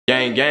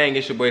Gang, gang,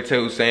 it's your boy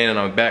Tay&jass, and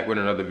I'm back with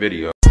another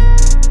video.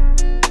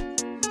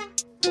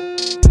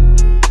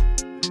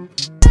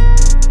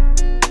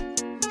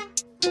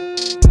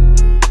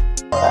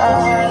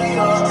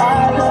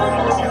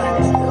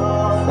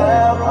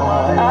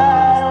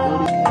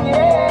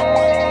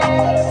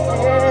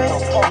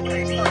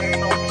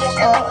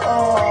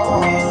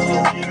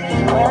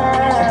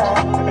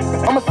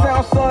 I'ma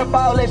sound sorry for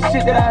all that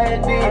shit that I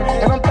had did,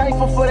 and I'm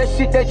thankful for that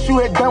shit that you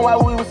had done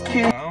while we was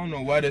kids. I don't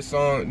know why this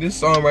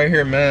song right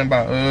here, man,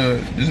 by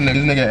this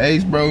nigga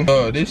Ace, bro.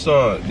 This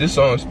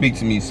song speaks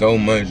to me so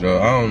much,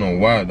 dog. I don't know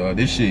why, dog.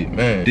 This shit,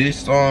 man. This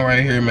song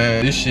right here,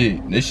 man.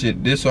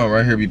 This song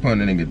right here be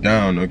putting a nigga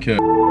down, okay?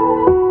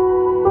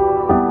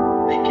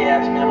 They keep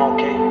asking me I'm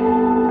okay.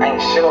 I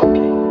ain't shit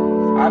okay.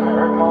 I've been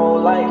hurt my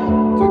whole life.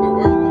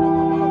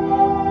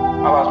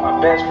 I lost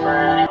my best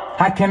friend.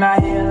 How can I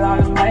heal all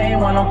this pain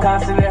when I'm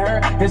constantly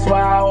hurt? That's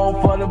why I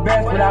hope for the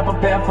best, but I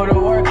prepare for the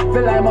worst.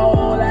 Feel like my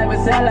whole life is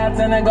sellouts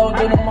and I go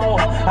through the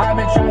most. I've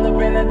been trying to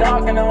in the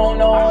dark and I don't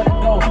know where to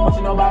go. What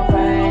you know about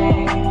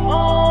pain?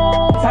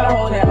 Try to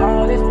hold in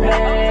all this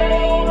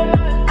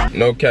pain.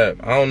 No cap.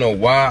 I don't know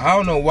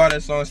why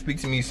that song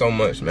speaks to me so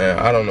much, man.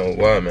 I don't know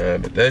why,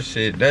 man. But that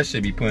shit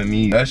be putting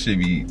me in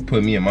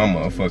my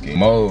motherfucking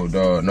mode,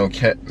 dog. No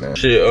cap, man.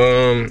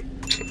 Shit,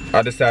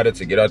 I decided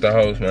to get out the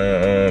house,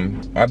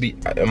 man.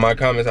 In my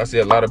comments, I see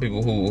a lot of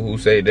people who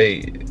say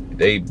they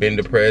been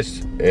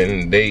depressed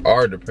and they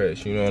are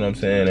depressed, you know what I'm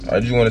saying?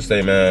 I just want to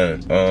say,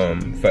 man,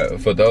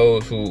 for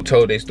those who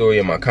told their story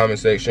in my comment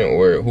section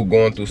or who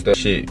going through stuff,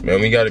 shit,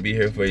 man, we gotta be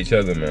here for each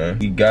other, man.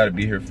 We gotta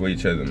be here for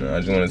each other, man. I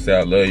just want to say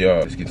I love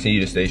y'all. Just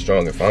continue to stay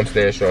strong. If I'm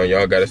staying strong,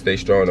 y'all gotta stay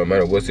strong. No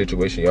matter what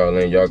situation y'all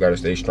in, y'all gotta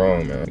stay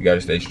strong, man. We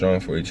gotta stay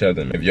strong for each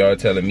other, man. If y'all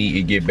telling me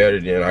it get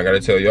better, then I gotta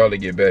tell y'all to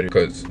get better,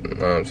 because, you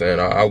know what I'm saying,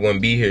 I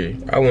wouldn't be here.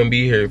 I wouldn't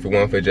be here if it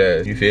wasn't for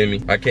Jazz, you feel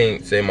me? I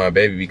can't say my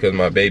baby because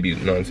my baby, you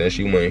know what I'm saying,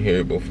 she wasn't here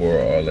before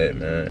all that,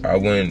 man. I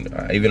wouldn't,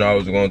 even though I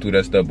was going through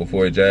that stuff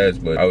before Jazz,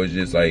 but I was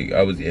just like,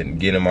 I was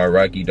getting my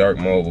rocky dark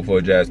mode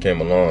before Jazz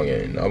came along,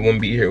 and I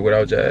wouldn't be here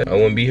without Jazz. I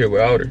wouldn't be here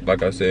without her.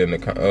 Like I said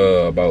in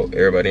the about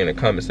everybody in the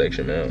comment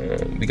section,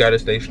 man. We gotta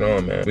stay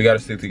strong, man. We gotta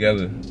stick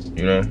together,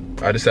 you know?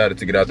 I decided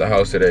to get out the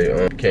house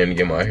today. Came to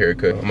get my hair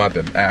cut.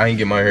 I ain't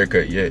get my hair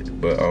cut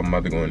yet, but I'm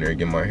about to go in there and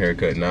get my hair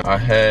cut now. I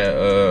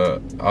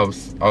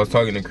was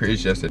talking to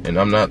Chris yesterday, and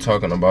I'm not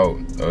talking about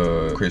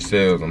Chris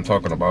Sales. I'm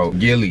talking about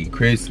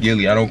Chris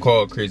Gilly. I don't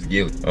call Chris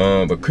Gilly,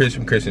 but Chris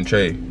from Chris and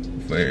Trey,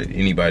 for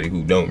anybody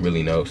who don't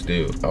really know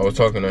still. I was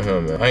talking to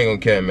him, man. I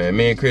ain't gonna cap, man.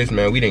 Me and Chris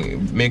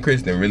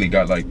didn't really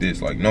got like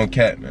this, like no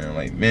cap, man.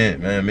 Like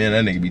man, that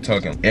nigga be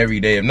talking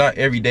every day. If not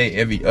every day,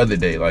 every other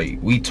day. Like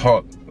we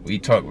talk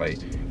like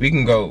we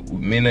can go,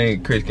 me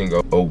and Chris can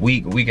go a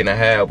week and a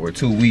half or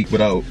 2 weeks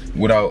without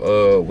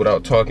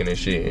talking and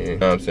shit. You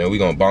know what I'm saying? We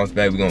gonna bounce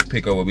back, we gonna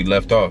pick up where we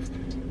left off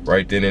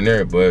right then and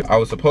there. But I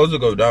was supposed to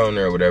go down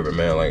there or whatever,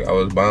 man. Like I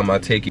was buying my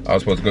ticket. I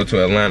was supposed to go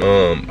to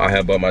Atlanta. I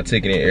had bought my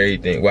ticket and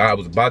everything. Well, I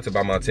was about to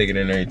buy my ticket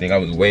and everything. I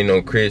was waiting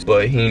on Chris,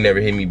 but he never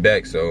hit me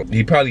back. So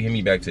he probably hit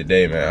me back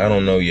today, man. I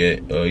don't know yet.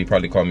 He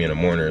probably called me in the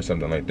morning or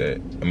something like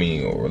that. I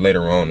mean, or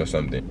later on or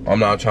something. I'm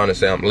not trying to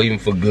say I'm leaving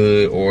for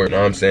good, or you know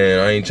what I'm saying.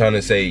 I ain't trying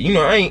to say, you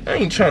know, I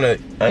ain't trying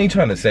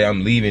to say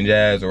I'm leaving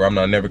Jazz or I'm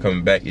not never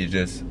coming back. It's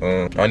just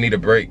I need a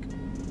break.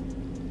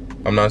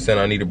 I'm not saying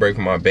I need a break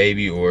from my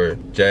baby or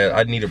Jazz.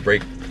 I need a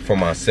break for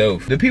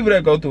myself. The people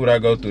that go through what I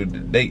go through,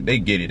 they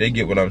get it. They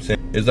get what I'm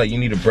saying. It's like you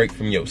need a break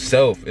from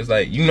yourself. It's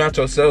like you not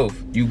yourself.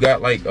 You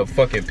got like a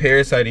fucking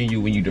parasite in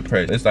you when you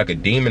depressed. It's like a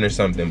demon or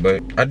something.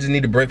 But I just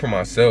need a break for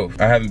myself.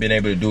 I haven't been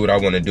able to do what I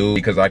want to do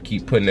because I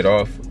keep putting it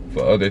off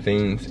for other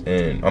things,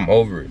 and I'm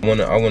over it.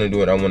 I want to do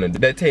what I want to do.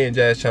 That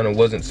Tay&jass channel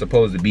wasn't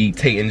supposed to be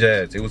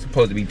Tay&jass. It was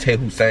supposed to be Tay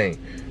Hussein.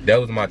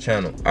 That was my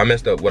channel. I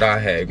messed up what I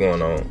had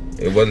going on.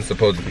 It wasn't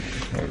supposed to be.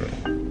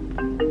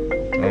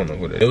 I don't know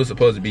what it was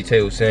supposed to be Tay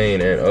Hussein,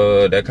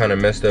 and that kind of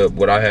messed up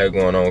what I had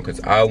going on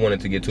because I wanted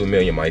to get to 1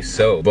 million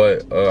myself.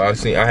 But I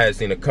had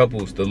seen the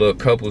little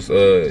couples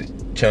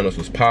channels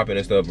was popping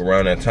and stuff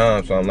around that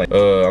time, so I'm like,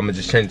 I'm gonna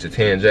just change to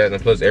Tay&jass,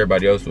 and plus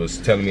everybody else was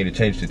telling me to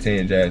change to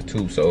Tay&jass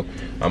too, so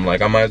I'm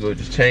like, I might as well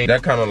just change.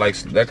 That kind of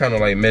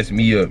like messed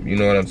me up, you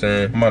know what I'm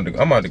saying? I'm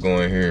about to go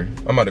in here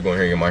and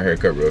get my hair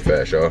cut real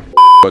fast, y'all.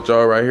 But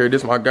y'all right here,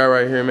 this my guy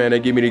right here, man. They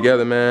get me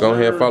together, man. Go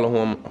ahead, follow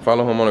him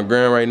on the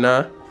gram right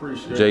now.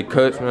 Appreciate Jay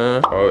Cuts,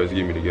 man. Always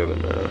get me together,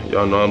 man.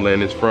 Y'all know I'm letting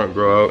this front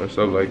grow out and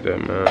stuff like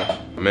that, man.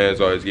 My man's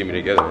always get me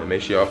together, man.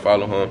 Make sure y'all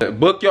follow him.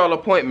 Book y'all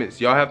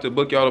appointments. Y'all have to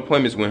book y'all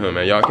appointments with him,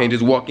 man. Y'all can't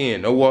just walk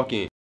in. No walk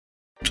in.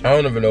 I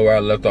don't even know where I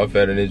left off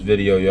at in this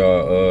video,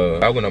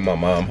 y'all. I went to my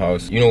mom's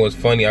house. You know what's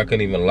funny? I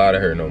couldn't even lie to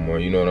her no more.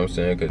 You know what I'm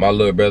saying? Cause my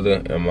little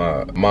brother and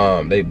my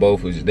mom, they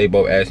both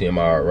asked me am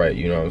I alright.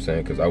 You know what I'm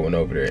saying? Cause I went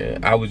over there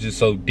and I was just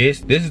so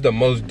distant. This is the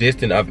most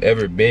distant I've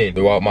ever been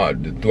throughout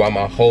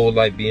my whole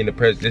life being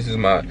depressed. This is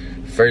my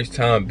first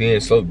time being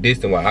so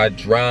distant where I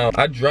drowned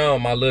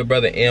my little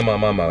brother and my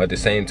mama at the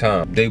same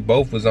time. They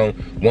both was on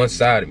one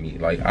side of me.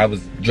 Like I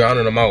was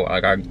drowning them out.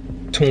 Like I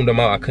tuned them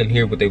out. I couldn't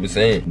hear what they were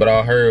saying. But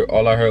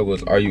all I heard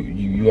was, are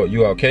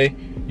you okay?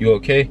 You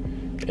okay?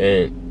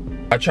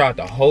 And I tried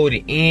to hold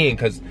it in,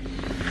 because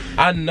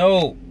I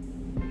know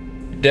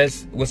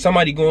that's when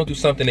somebody going through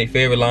something, their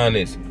favorite line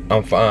is,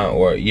 I'm fine,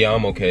 or yeah,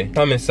 I'm okay.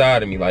 I'm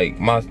inside of me, like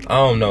I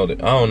don't know,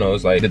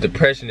 it's like the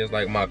depression is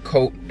like my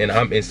coat, and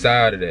I'm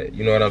inside of that,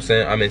 you know what I'm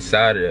saying? I'm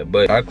inside of that.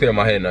 But I cleared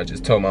my head and I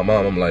just told my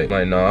mom, I'm like,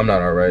 no, I'm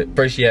not all right.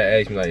 First she had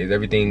asked me like, is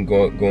everything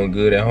going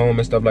good at home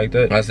and stuff like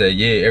that? I said,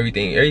 yeah,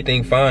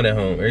 everything fine at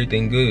home,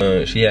 everything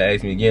good. She had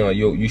asked me again, like,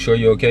 you sure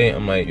you okay?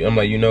 I'm like,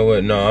 you know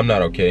what? No, I'm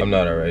not okay. I'm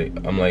not all right.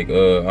 I'm like,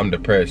 I'm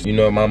depressed. You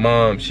know, my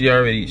mom, she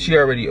already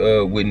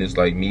witnessed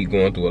like me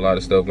going through a lot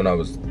of stuff when I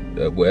was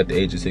at the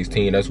age of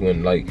 16. That's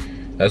when like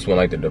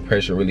the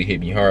depression really hit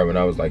me hard, when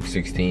I was like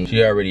 16.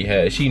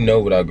 She know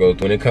what I go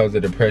through when it comes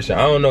to depression.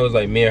 I don't know, it's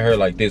like me and her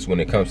like this when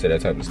it comes to that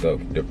type of stuff,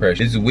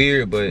 depression. It's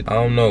weird, but I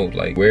don't know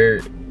like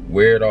where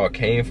it all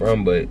came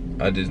from, but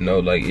I just know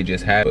like it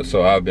just happened.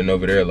 So I've been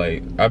over there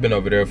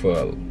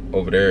for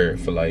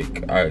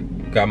like, I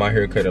got my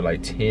hair cut at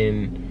like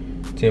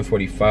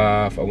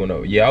 10:45. I went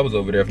over, I was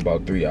over there for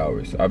about 3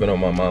 hours. I've been on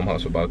my mom's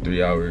house for about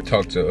 3 hours.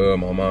 Talked to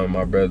my mom and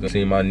my brother,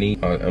 seen my niece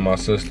and my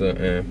sister,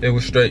 and it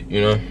was straight,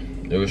 you know.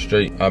 It was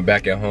straight. I'm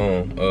back at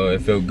home.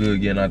 It felt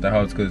good getting out the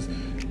house, because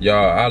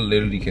y'all, I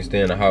literally can stay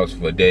in the house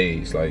for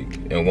days, like,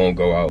 and won't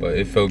go out. But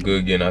it felt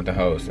good getting out the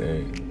house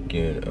and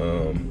getting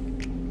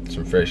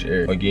some fresh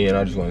air. Again,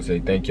 I just want to say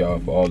thank y'all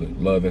for all the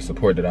love and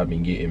support that I've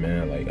been getting,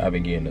 man. Like, I've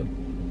been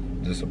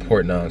getting the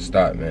support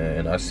non-stop, man.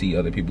 And I see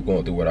other people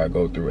going through what I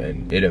go through,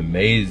 and it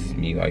amazes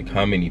me, like,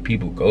 how many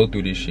people go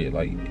through this shit.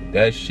 Like,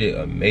 that shit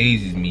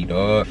amazes me,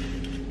 dog.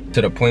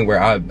 To the point where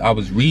I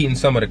was reading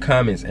some of the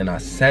comments, and I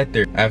sat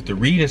there, after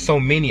reading so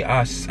many,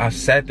 I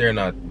sat there and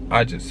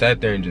I just sat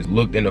there and just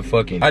looked in the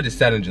fucking, I just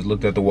sat and just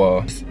looked at the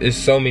wall. It's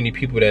so many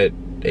people that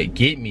they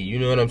get me, you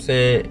know what I'm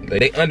saying?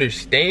 Like, they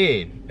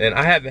understand, and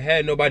I haven't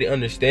had nobody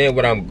understand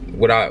what I've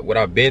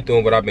been through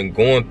and what I've been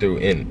going through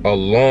in a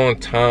long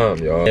time,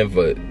 y'all. And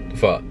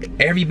for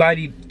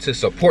everybody to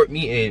support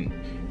me and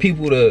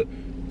people to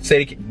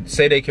say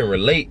they can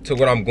relate to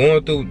what I'm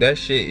going through, that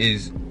shit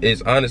is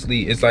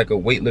honestly, it's like a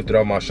weight lifted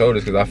off my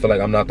shoulders, because I feel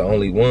like I'm not the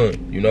only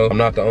one, you know? I'm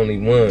not the only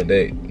one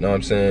that, you know what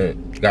I'm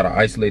saying, gotta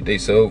isolate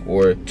themselves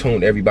or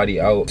tune everybody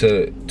out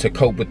to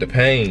cope with the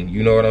pain,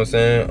 you know what I'm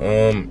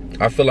saying?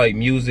 I feel like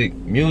music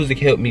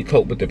helped me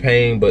cope with the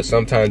pain, but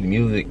sometimes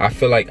music, I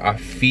feel like I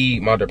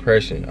feed my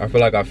depression. I feel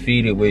like I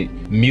feed it with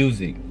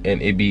music,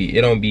 and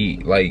it don't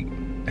be like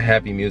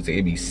happy music,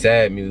 it be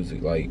sad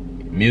music, like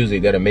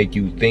music that'll make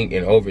you think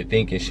and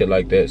overthink and shit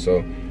like that.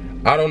 So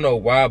I don't know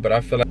why, but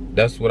I feel like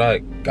that's what I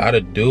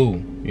gotta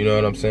do, you know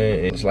what I'm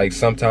saying? It's like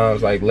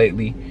sometimes, like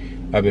lately,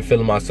 I've been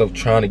feeling myself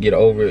trying to get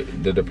over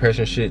the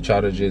depression shit,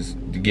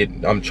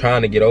 I'm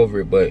trying to get over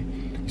it, but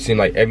it seems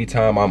like every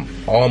time I'm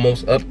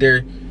almost up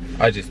there,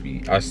 I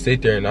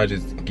sit there and I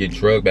just get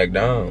drugged back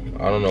down.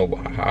 I don't know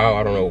how,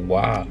 I don't know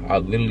why. I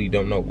literally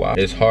don't know why.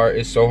 It's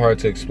so hard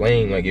to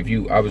explain. Like,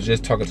 I was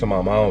just talking to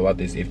my mom about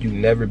this. If you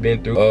never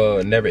been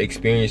through, never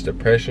experienced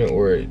depression,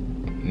 or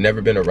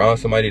never been around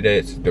somebody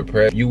that's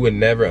depressed, you would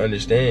never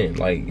understand.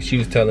 Like, she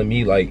was telling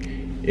me, like,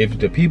 if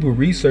the people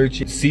research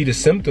it, see the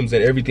symptoms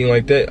and everything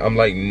like that, I'm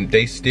like,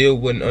 they still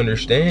wouldn't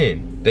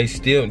understand.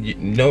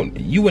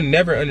 You would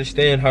never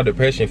understand how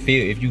depression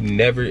feel if you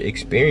never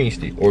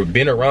experienced it or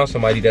been around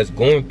somebody that's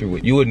going through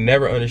it. You would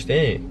never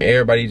understand.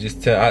 Everybody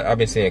just I've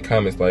been seeing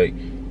comments like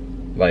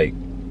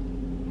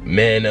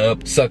man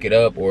up, suck it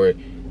up, or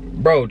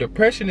bro,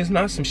 depression is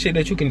not some shit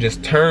that you can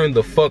just turn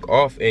the fuck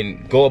off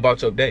and go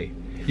about your day.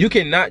 You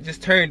cannot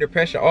just turn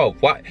depression off.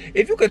 Why?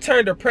 If you could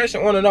turn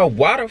depression on and off,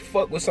 why the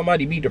fuck would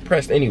somebody be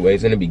depressed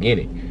anyways in the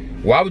beginning?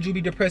 Why would you be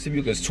depressed if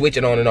you could switch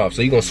it on and off?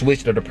 So you gonna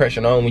switch the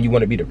depression on when you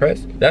wanna be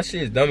depressed? That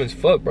shit is dumb as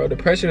fuck, bro.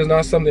 Depression is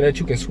not something that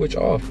you can switch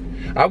off.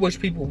 I wish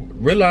people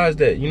realize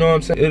that, you know what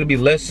I'm saying? It'll be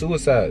less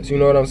suicides, you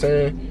know what I'm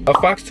saying? A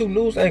Fox 2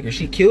 News anchor,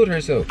 she killed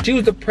herself. She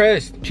was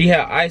depressed. She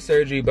had eye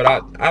surgery, but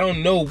I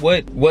don't know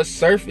what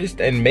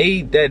surfaced and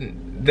made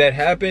that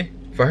happen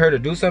for her to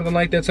do something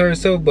like that to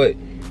herself, but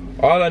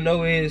all I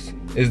know is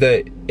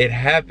that it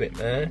happened,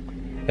 man.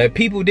 And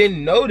people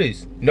didn't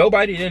notice.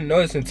 Nobody didn't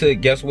notice until,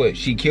 guess what?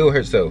 She killed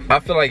herself.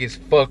 I feel like it's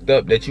fucked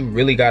up that you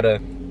really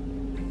gotta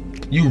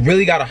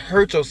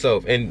hurt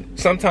yourself. And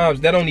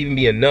sometimes that don't even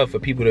be enough for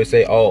people to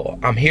say, oh,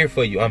 I'm here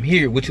for you. I'm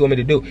here. What you want me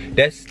to do?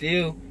 That's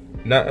still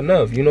not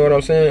enough. You know what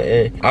I'm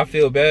saying? And I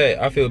feel bad.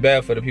 I feel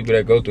bad for the people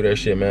that go through that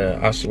shit, man.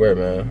 I swear,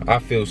 man. I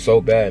feel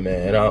so bad,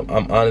 man. And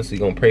I'm honestly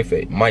gonna pray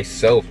for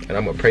myself, and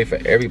I'm gonna pray for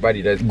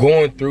everybody that's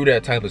going through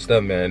that type of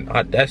stuff, man.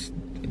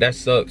 That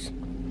sucks.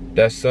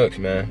 That sucks,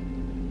 man.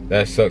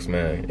 That sucks,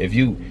 man. If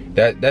you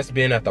that's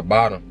been at the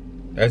bottom.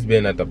 That's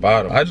been at the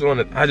bottom. I just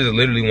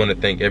literally want to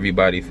thank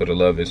everybody for the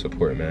love and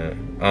support,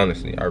 man.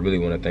 Honestly, I really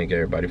want to thank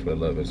everybody for the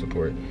love and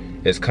support.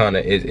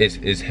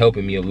 It's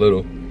helping me a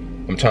little.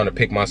 I'm trying to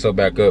pick myself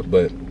back up,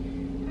 but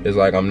it's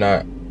like I'm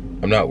not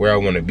where I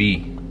want to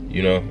be,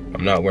 you know?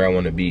 I'm not where I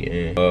want to be,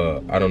 and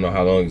I don't know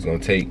how long it's gonna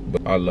take,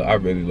 but I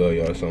really love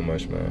y'all so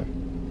much, man.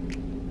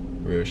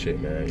 Real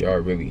shit, man. Y'all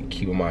really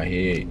keeping my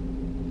head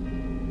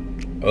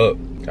up.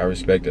 I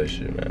respect that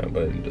shit, man.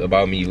 But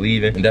about me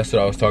leaving, and that's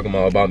what I was talking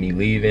about me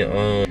leaving.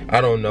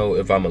 I don't know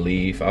if I'ma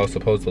leave. I was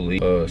supposed to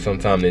leave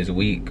sometime this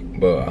week,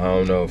 but I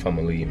don't know if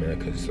I'ma leave, man,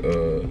 cause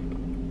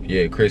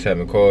yeah, Chris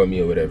haven't called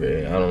me or whatever,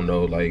 and I don't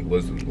know like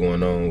what's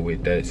going on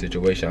with that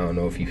situation. I don't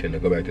know if he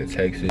finna go back to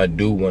Texas. I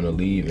do want to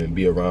leave and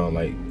be around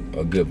like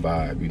a good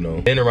vibe, you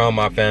know. Being around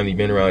my family,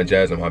 being around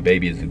Jazz and my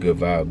baby is a good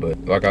vibe, but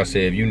like I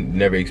said, if you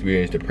never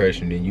experienced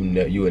depression, then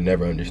you would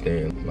never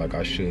understand. Like,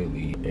 I should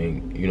leave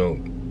and, you know,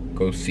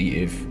 go see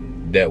if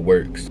that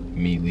works,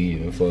 me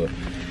leaving for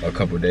a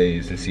couple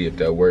days and see if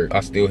that works.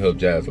 I still help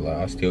Jazz a lot.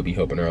 I still be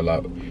helping her a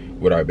lot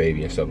with our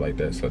baby and stuff like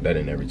that, so that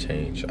didn't never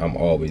change. I'm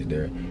always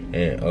there.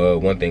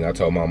 And one thing I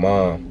told my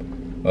mom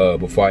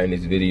before I end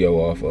this video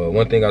off,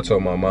 one thing I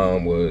told my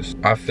mom was,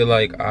 I feel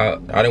like I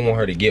didn't want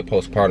her to get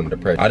postpartum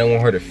depression. I didn't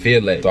want her to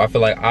feel that. So I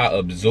feel like I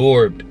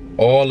absorbed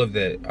all of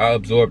that. I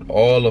absorbed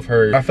all of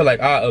her. I feel like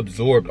I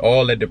absorbed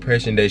all that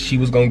depression that she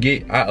was gonna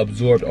get. I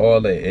absorbed all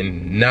that,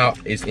 and now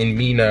it's in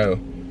me now.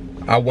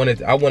 I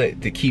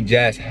wanted to keep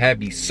Jazz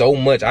happy so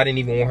much. I didn't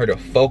even want her to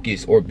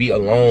focus or be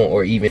alone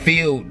or even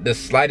feel the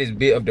slightest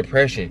bit of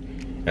depression.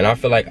 And I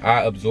feel like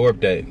I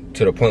absorbed that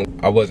to the point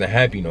I wasn't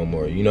happy no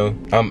more, you know?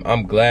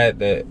 I'm glad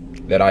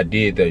that I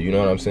did that, you know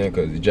what I'm saying?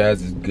 Cause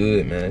Jazz is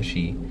good, man.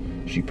 She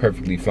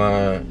perfectly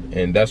fine,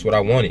 and that's what I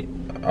wanted.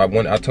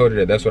 I told her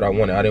that that's what I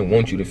wanted. I didn't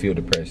want you to feel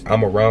depressed.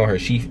 I'm around her.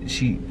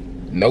 She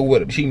know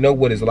what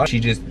it's like. She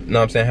just, you know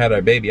what I'm saying, had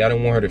her baby. I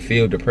didn't want her to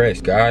feel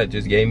depressed. God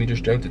just gave me the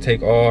strength to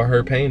take all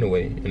her pain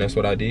away, and that's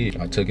what I did.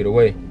 I took it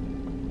away.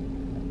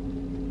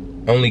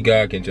 Only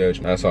God can judge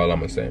me. That's all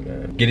I'm gonna say,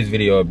 man. Give this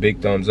video a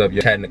big thumbs up.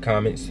 Chat in the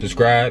comments.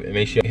 Subscribe and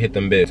make sure you hit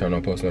them bells. Turn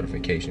on post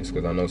notifications,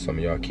 because I know some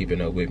of y'all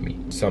keeping up with me.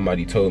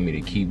 Somebody told me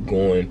to keep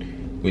going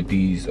with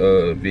these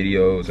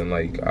videos, and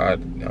like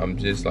I'm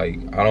just like,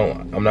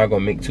 I'm not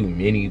gonna make too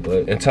many,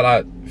 but until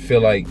I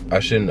feel like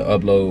I shouldn't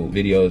upload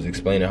videos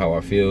explaining how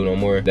I feel no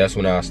more, that's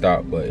when I'll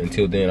stop. But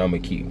until then, I'm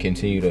gonna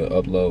continue to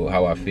upload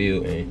how I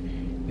feel,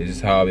 and this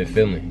is how I've been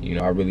feeling. You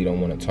know, I really don't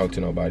want to talk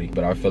to nobody,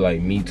 but I feel like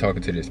me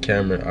talking to this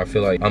camera, I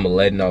feel like I'm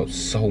letting out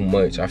so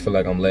much. I feel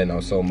like I'm letting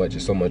out so much,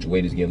 and so much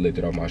weight is getting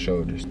lifted off my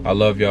shoulders. I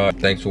love y'all.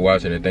 Thanks for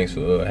watching, and thanks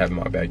for having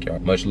my back, y'all.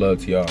 Much love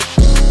to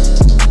y'all.